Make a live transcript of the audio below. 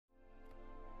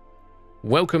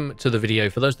Welcome to the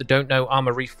video. For those that don't know,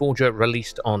 Arma Reforger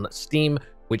released on Steam,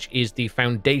 which is the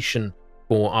foundation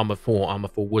for Arma 4. Arma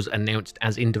 4 was announced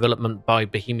as in development by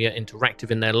Bohemia Interactive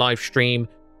in their live stream,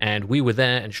 and we were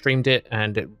there and streamed it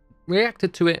and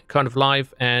reacted to it kind of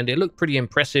live, and it looked pretty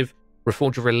impressive.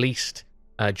 Reforger released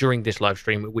during this live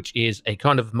stream, which is a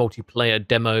kind of multiplayer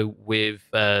demo with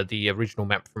the original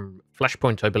map from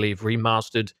Flashpoint, I believe,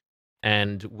 remastered,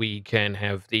 and we can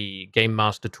have the Game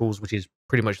Master tools, which is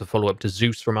pretty much the follow-up to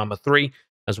Zeus from Arma 3,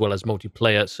 as well as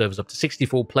multiplayer servers up to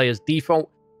 64 players default.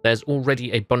 There's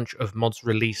already a bunch of mods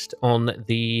released on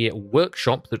the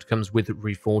workshop that comes with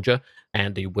Reforger,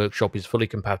 and the workshop is fully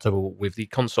compatible with the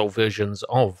console versions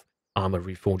of Arma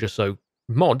Reforger, so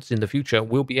mods in the future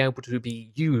will be able to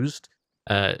be used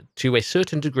to a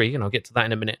certain degree, and I'll get to that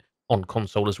in a minute, on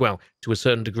console as well, to a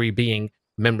certain degree being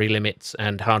memory limits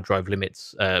and hard drive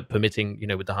limits, permitting,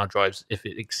 with the hard drives, if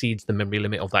it exceeds the memory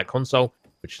limit of that console,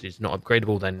 which is not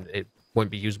upgradable, then it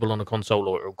won't be usable on a console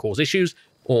or it will cause issues,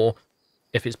 or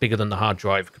if it's bigger than the hard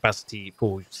drive capacity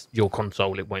for your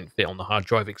console, it won't fit on the hard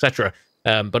drive, etc.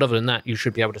 But other than that, you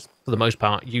should be able to, for the most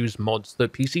part, use mods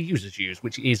that PC users use,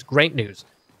 which is great news.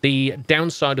 The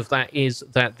downside of that is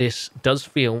that this does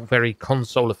feel very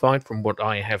consolified from what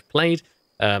I have played.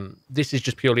 This is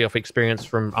just purely off experience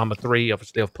from Arma 3.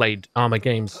 Obviously, I've played Arma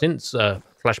games since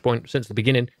Flashpoint, since the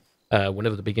beginning,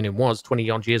 whenever the beginning was,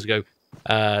 20-odd years ago.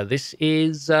 This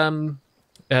is a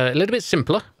little bit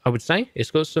simpler, I would say. It's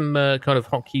got some kind of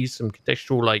hotkeys, some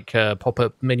contextual like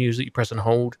pop-up menus that you press and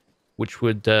hold, which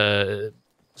would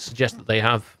suggest that they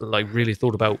have really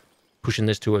thought about pushing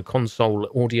this to a console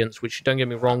audience, which, don't get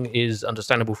me wrong, is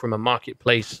understandable from a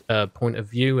marketplace point of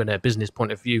view and a business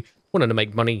point of view. Wanting to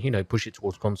make money, push it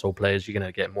towards console players, you're going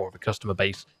to get more of a customer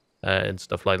base and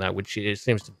stuff like that, which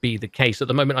seems to be the case. At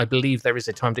the moment, I believe there is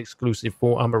a timed exclusive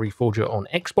for Arma Reforger on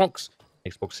Xbox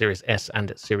Series S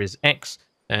and Series X,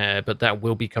 but that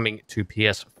will be coming to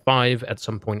PS5 at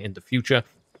some point in the future.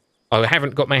 I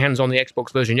haven't got my hands on the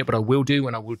Xbox version yet, but I will do,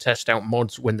 and I will test out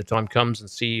mods when the time comes and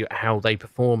see how they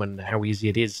perform and how easy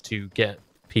it is to get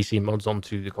PC mods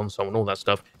onto the console and all that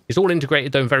stuff. It's all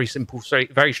integrated, though, very simple,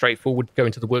 very straightforward. Go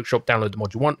into the workshop, download the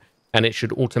mod you want, and it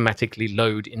should automatically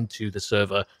load into the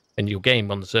server and your game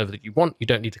on the server that you want. You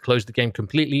don't need to close the game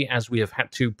completely, as we have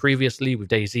had to previously with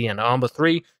DayZ and Arma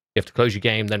 3. You have to close your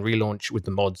game, then relaunch with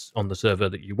the mods on the server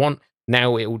that you want.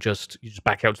 Now it will you just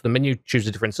back out to the menu, choose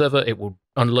a different server, it will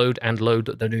unload and load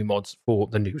the new mods for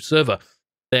the new server.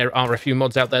 There are a few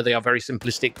mods out there. They are very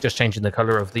simplistic, just changing the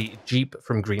color of the Jeep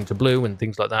from green to blue and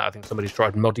things like that. I think somebody's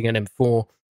tried modding an M4,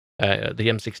 the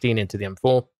M16 into the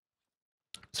M4.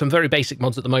 Some very basic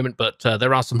mods at the moment, but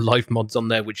there are some live mods on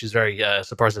there, which is very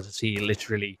surprising to see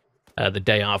literally the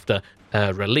day after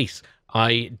release.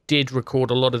 I did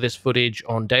record a lot of this footage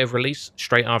on day of release,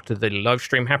 straight after the live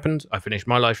stream happened. I finished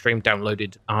my live stream,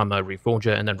 downloaded Arma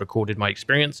Reforger, and then recorded my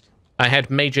experience. I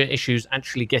had major issues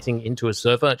actually getting into a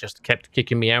server, just kept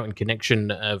kicking me out, and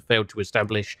connection failed to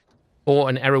establish, or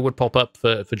an error would pop up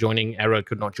for joining, error,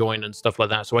 could not join, and stuff like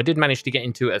that. So I did manage to get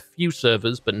into a few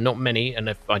servers, but not many, and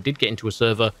if I did get into a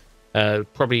server,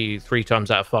 probably 3 times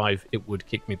out of 5, it would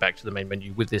kick me back to the main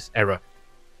menu with this error.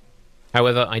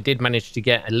 However, I did manage to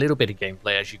get a little bit of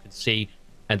gameplay, as you can see,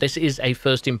 and this is a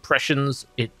first impressions.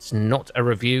 It's not a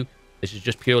review. This is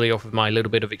just purely off of my little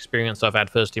bit of experience. I've had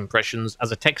first impressions.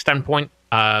 As a tech standpoint,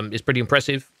 it's pretty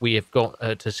impressive. We have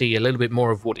got to see a little bit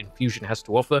more of what Enfusion has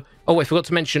to offer. Oh, I forgot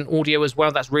to mention audio as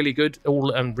well. That's really good.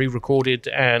 All re-recorded,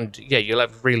 and yeah, you'll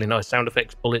have really nice sound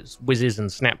effects, bullets, whizzes and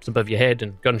snaps above your head,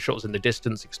 and gunshots in the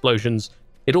distance, explosions.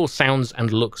 It all sounds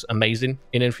and looks amazing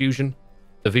in Enfusion.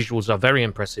 The visuals are very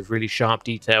impressive, really sharp,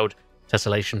 detailed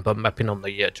tessellation, bump mapping on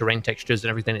the terrain textures and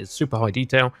everything is super high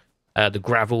detail. The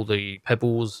gravel, the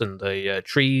pebbles, and the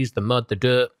trees, the mud, the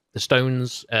dirt, the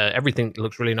stones, everything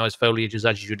looks really nice. Foliages,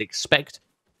 as you'd expect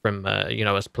from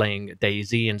us playing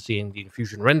DayZ and seeing the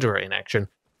Enfusion renderer in action,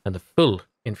 and the full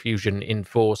Enfusion in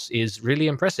force is really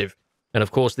impressive. And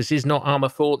of course, this is not Arma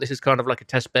 4. This is kind of like a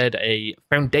test bed, a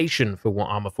foundation for what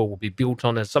Arma 4 will be built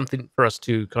on, as something for us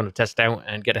to kind of test out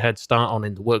and get a head start on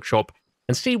in the workshop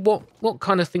and see what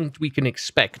kind of things we can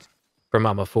expect from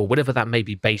Arma 4, whatever that may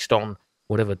be based on,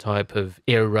 whatever type of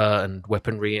era and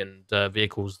weaponry and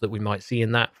vehicles that we might see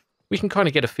in that. We can kind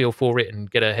of get a feel for it and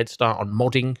get a head start on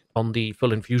modding on the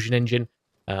full Enfusion engine.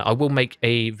 I will make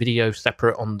a video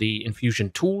separate on the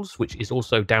Enfusion tools, which is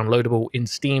also downloadable in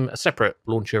Steam, a separate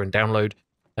launcher and download,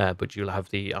 but you'll have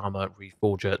the Arma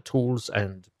Reforger tools,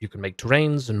 and you can make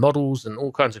terrains and models and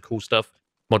all kinds of cool stuff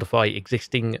modify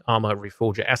existing Arma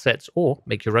Reforger assets or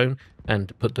make your own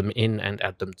and put them in and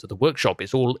add them to the workshop.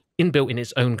 It's all inbuilt in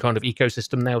its own kind of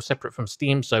ecosystem now, separate from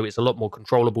Steam, so it's a lot more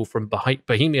controllable from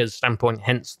Bohemia's standpoint,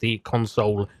 hence the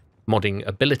console modding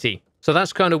ability. So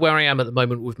that's kind of where I am at the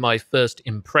moment with my first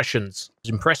impressions. It's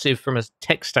impressive from a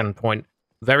tech standpoint,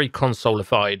 very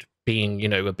consolified, being, you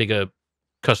know, a bigger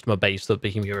customer base that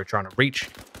Bohemia are trying to reach.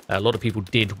 A lot of people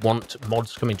did want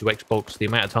mods coming to Xbox. The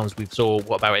amount of times we saw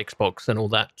what about Xbox and all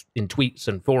that in tweets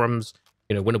and forums,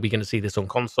 you know, when are we going to see this on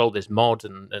console, this mod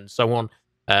and so on.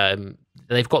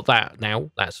 They've got that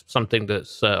now. That's something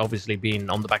that's obviously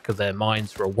been on the back of their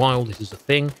minds for a while. This is a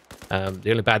thing. The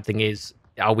only bad thing is,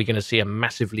 are we going to see a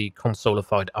massively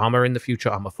consolified Arma in the future,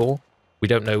 Arma 4? We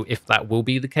don't know if that will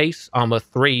be the case. Arma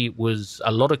 3 was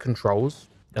a lot of controls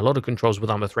with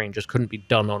Arma 3 and just couldn't be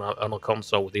done on a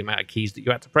console with the amount of keys that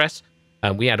you had to press.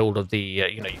 And we had all of the,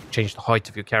 you know, you can change the height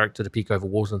of your character to peek over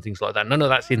walls and things like that. None of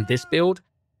that's in this build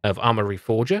of Arma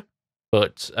Reforger.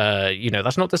 But, you know,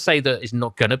 that's not to say that it's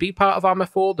not going to be part of Arma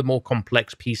 4, the more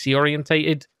complex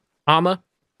PC-orientated Arma.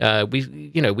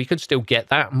 We could still get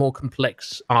that more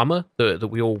complex Arma that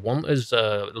we all want as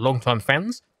long-time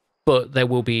fans. But there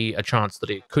will be a chance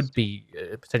that it could be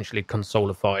potentially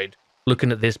consolified.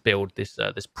 Looking at this build, this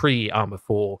pre-Arma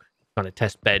 4 kind of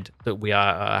test bed that we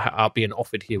are being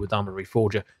offered here with Arma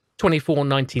Reforger,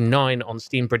 $24.99 on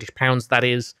Steam, British pounds that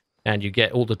is, and you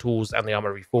get all the tools and the Arma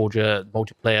Reforger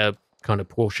multiplayer kind of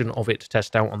portion of it to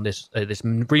test out on this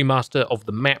remaster of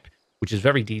the map, which is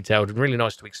very detailed and really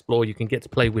nice to explore. You can get to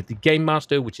play with the Game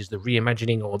Master, which is the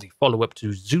reimagining or the follow-up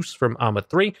to Zeus from Arma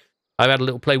 3. I've had a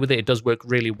little play with it. It does work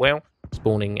really well,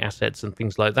 spawning assets and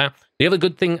things like that. The other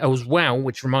good thing as well,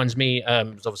 which reminds me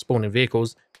of spawning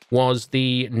vehicles, was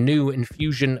the new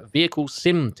Enfusion vehicle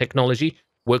sim technology.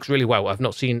 Works really well. I've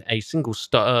not seen a single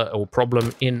stutter or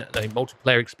problem in a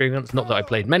multiplayer experience. Not that I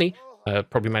played many.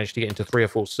 Probably managed to get into 3 or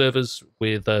 4 servers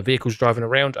with vehicles driving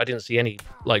around. I didn't see any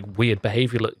like weird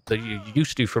behavior that you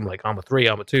used to from like Arma 3,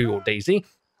 Arma 2, or DayZ,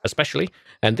 especially.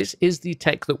 And this is the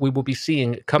tech that we will be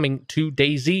seeing coming to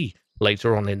DayZ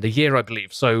later on in the year, I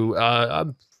believe. So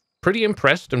I'm pretty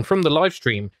impressed. And from the live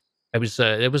stream, it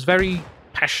was very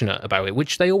passionate about it,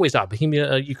 which they always are.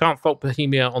 Bohemia, you can't fault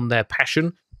Bohemia on their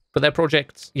passion for their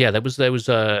projects. Yeah, there was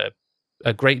a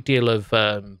great deal of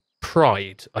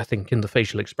pride, I think, in the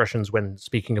facial expressions when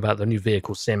speaking about the new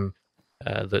vehicle sim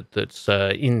that's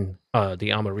in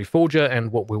the Arma Reforger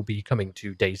and what will be coming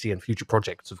to DayZ and future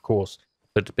projects, of course,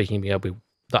 that Bohemia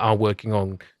that are working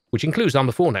on, which includes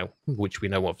Arma 4 now, which we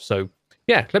know of. So,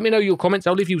 yeah, let me know your comments.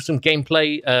 I'll leave you some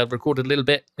gameplay recorded a little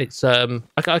bit. It's I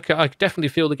definitely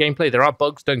feel the gameplay. There are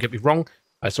bugs, don't get me wrong.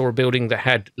 I saw a building that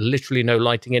had literally no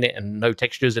lighting in it and no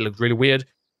textures. It looked really weird.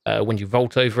 When you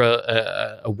vault over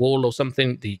a wall or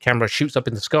something, the camera shoots up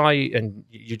in the sky, and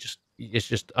it's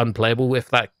just unplayable. If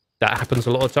that happens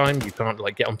a lot of time, you can't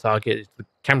like get on target. The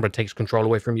camera takes control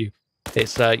away from you.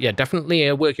 It's yeah, definitely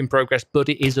a work in progress, but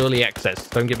it is early access.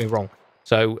 Don't get me wrong.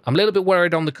 So I'm a little bit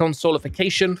worried on the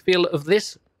consolification feel of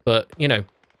this, but you know,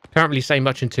 can't really say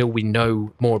much until we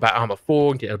know more about Arma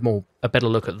 4 and get a better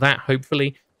look at that.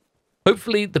 Hopefully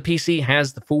the PC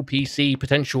has the full PC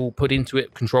potential put into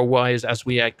it control-wise, as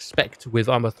we expect with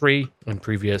Arma 3 and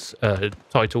previous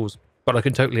titles. But I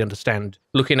can totally understand,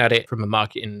 looking at it from a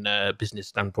marketing business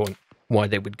standpoint, why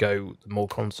they would go the more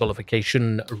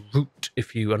consolification route,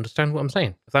 if you understand what I'm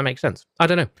saying, if that makes sense. I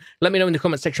don't know. Let me know in the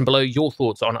comment section below your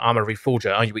thoughts on Arma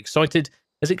Reforger. Are you excited?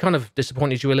 Has it kind of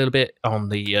disappointed you a little bit on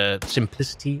the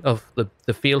simplicity of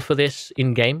the feel for this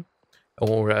in-game?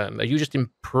 Or are you just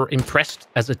impressed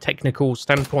as a technical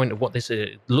standpoint of what this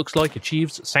looks like,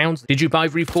 achieves, sounds? Did you buy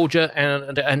Reforger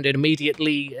and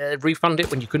immediately refund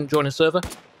it when you couldn't join a server?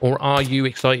 Or are you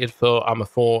excited for Arma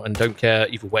 4 and don't care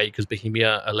either way because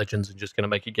Bohemia are legends and just going to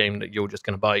make a game that you're just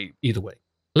going to buy either way?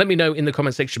 Let me know in the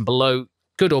comment section below.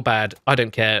 Good or bad, I don't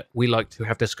care. We like to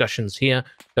have discussions here.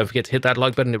 Don't forget to hit that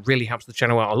like button. It really helps the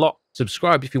channel out a lot.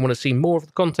 Subscribe if you want to see more of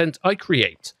the content I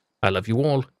create. I love you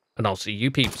all, and I'll see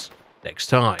you peeps next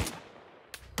time.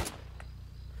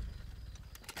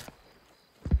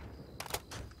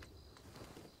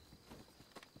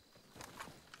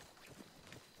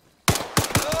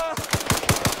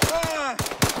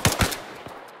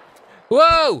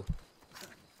 Whoa!